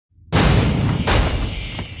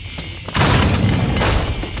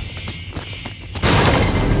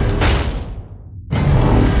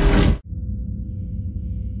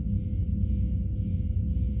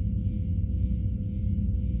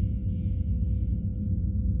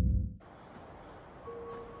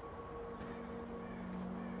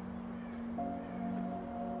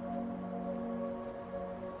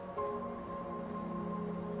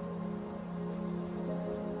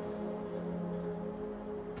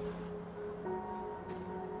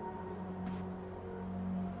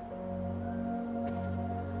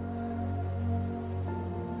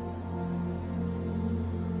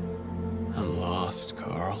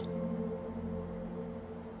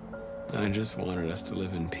just wanted us to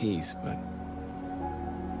live in peace, but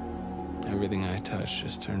everything I touch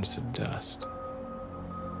just turns to dust.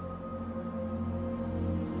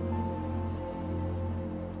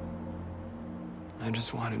 I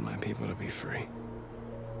just wanted my people to be free.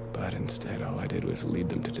 But instead, all I did was lead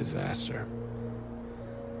them to disaster.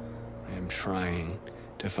 I am trying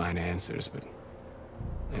to find answers, but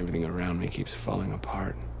everything around me keeps falling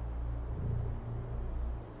apart.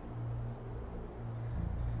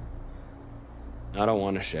 I don't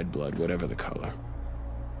want to shed blood, whatever the color.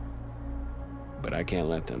 But I can't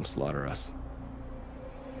let them slaughter us.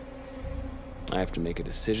 I have to make a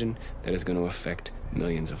decision that is going to affect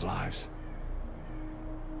millions of lives.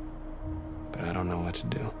 But I don't know what to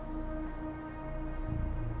do.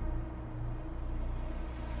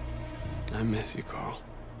 I miss you, Carl.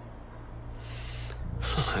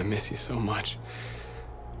 I miss you so much.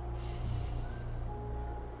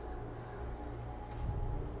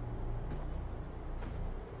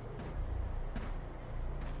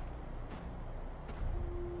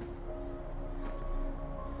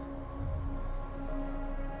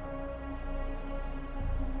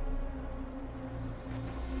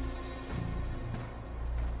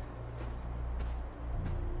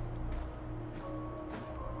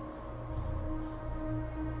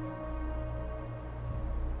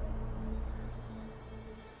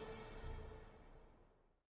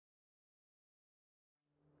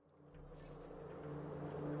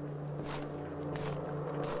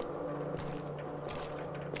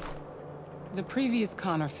 The previous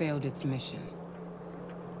Connor failed its mission.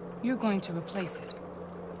 You're going to replace it.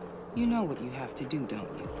 You know what you have to do, don't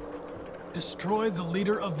you? Destroy the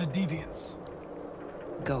leader of the Deviants.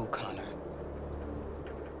 Go, Connor.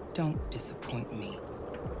 Don't disappoint me.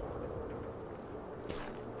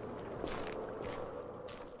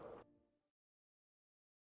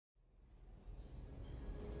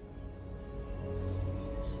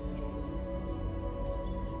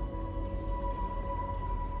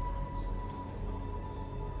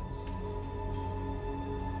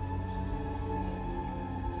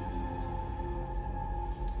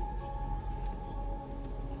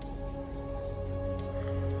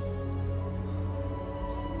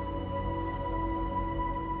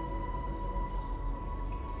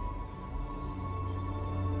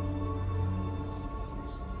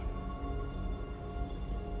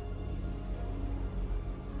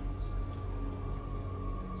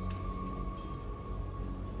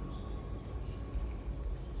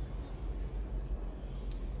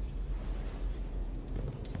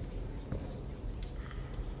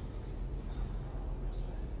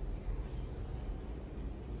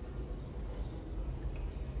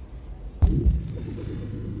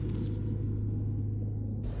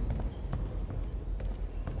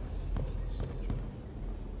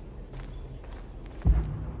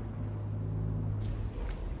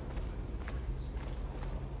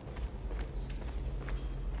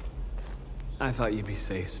 I thought you'd be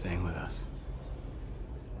safe staying with us.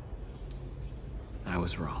 I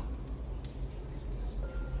was wrong.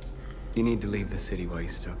 You need to leave the city while you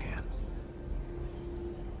still can.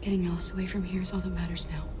 Getting Alice away from here is all that matters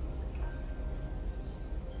now.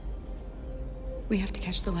 We have to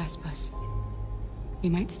catch the last bus. We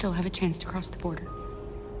might still have a chance to cross the border.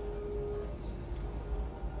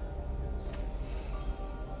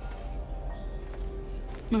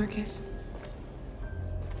 Marcus.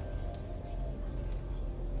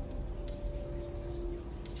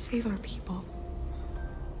 Save our people.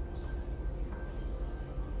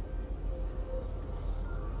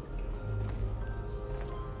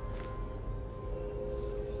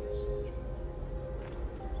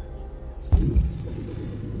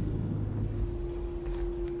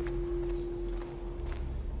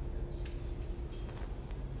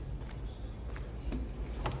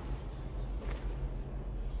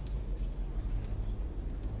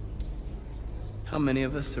 How many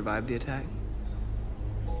of us survived the attack?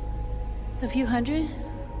 A few hundred?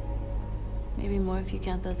 Maybe more if you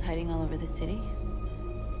count those hiding all over the city.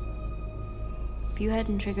 If you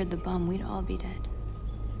hadn't triggered the bomb, we'd all be dead.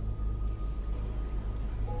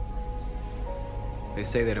 They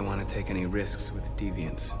say they don't want to take any risks with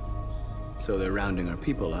deviants. So they're rounding our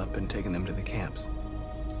people up and taking them to the camps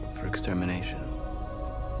for extermination.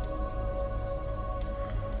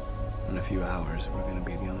 In a few hours, we're gonna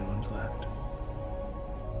be the only ones left.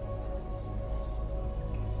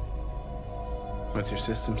 What's your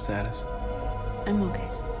system status? I'm okay.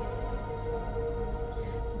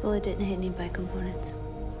 Bullet didn't hit any bi-components.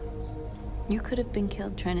 You could have been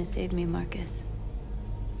killed trying to save me, Marcus.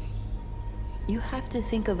 You have to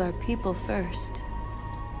think of our people first.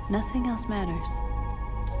 Nothing else matters.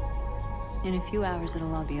 In a few hours,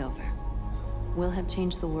 it'll all be over. We'll have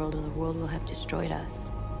changed the world, or the world will have destroyed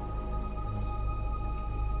us.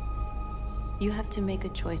 You have to make a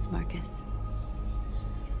choice, Marcus.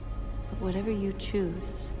 But whatever you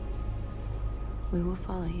choose, we will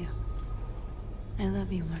follow you. I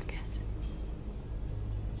love you, Marcus.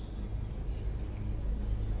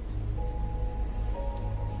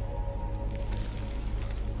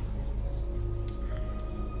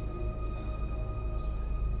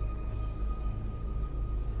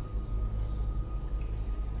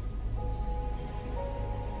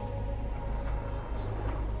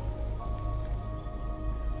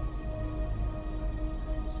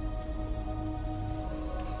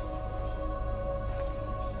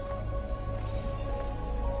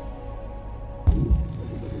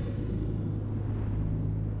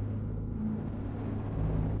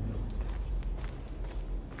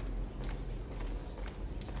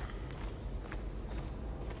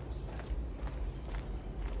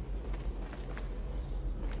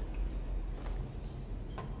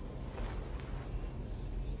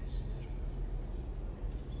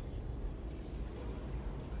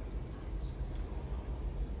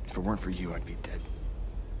 If it weren't for you, I'd be dead.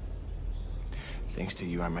 Thanks to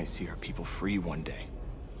you, I might see our people free one day.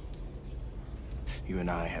 You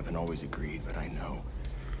and I haven't always agreed, but I know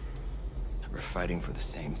that we're fighting for the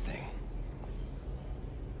same thing.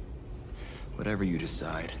 Whatever you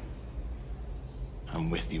decide, I'm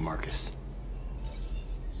with you, Marcus.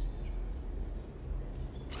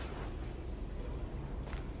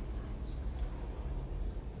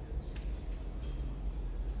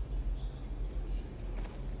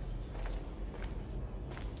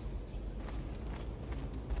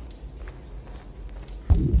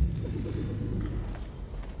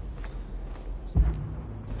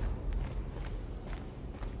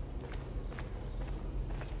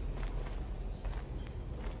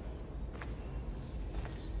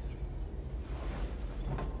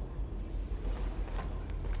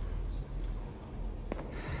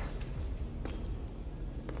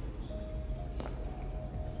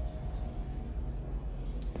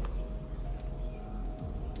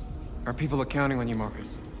 Our people are counting on you,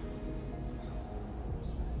 Marcus.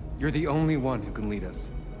 You're the only one who can lead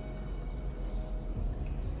us.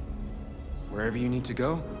 Wherever you need to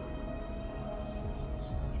go,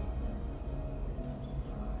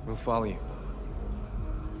 we'll follow you.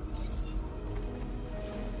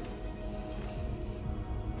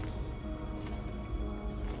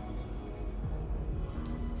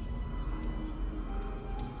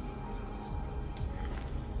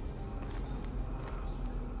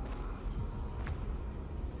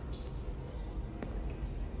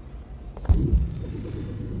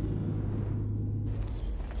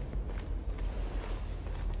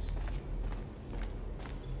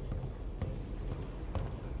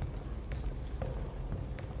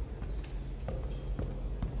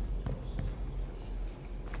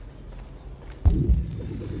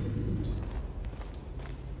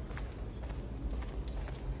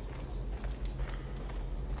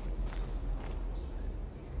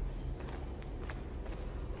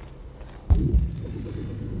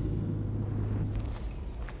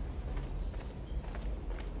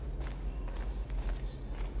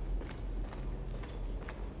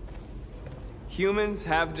 Humans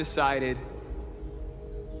have decided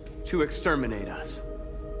to exterminate us.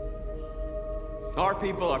 Our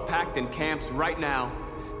people are packed in camps right now,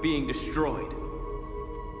 being destroyed.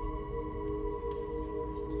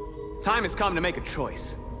 Time has come to make a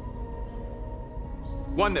choice.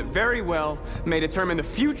 One that very well may determine the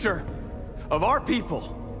future of our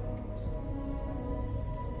people.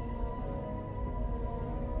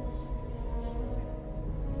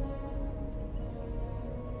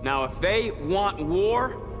 Now, if they want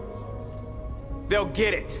war, they'll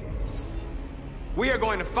get it. We are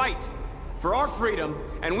going to fight for our freedom,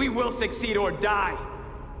 and we will succeed or die.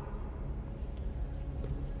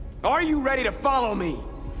 Are you ready to follow me?